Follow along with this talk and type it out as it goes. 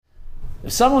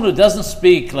If someone who doesn't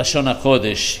speak Lashon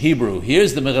HaKodesh, Hebrew,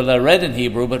 hears the Meghillah read in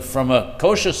Hebrew, but from a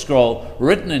kosher scroll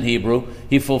written in Hebrew,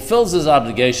 he fulfills his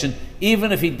obligation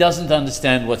even if he doesn't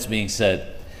understand what's being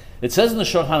said. It says in the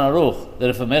Shulchan Aruch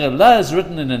that if a Meghillah is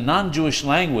written in a non-Jewish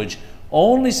language,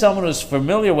 only someone who is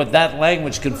familiar with that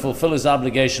language can fulfill his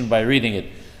obligation by reading it.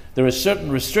 There are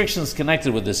certain restrictions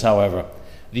connected with this, however.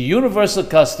 The universal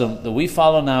custom that we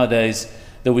follow nowadays,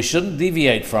 that we shouldn't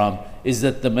deviate from, is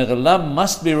that the Meghillah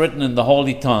must be written in the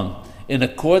holy tongue, in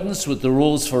accordance with the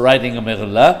rules for writing a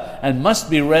Meghillah, and must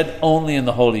be read only in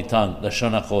the holy tongue,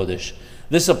 Lashon HaKodesh.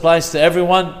 This applies to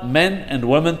everyone, men and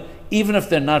women, even if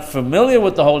they're not familiar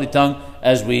with the holy tongue,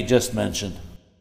 as we just mentioned.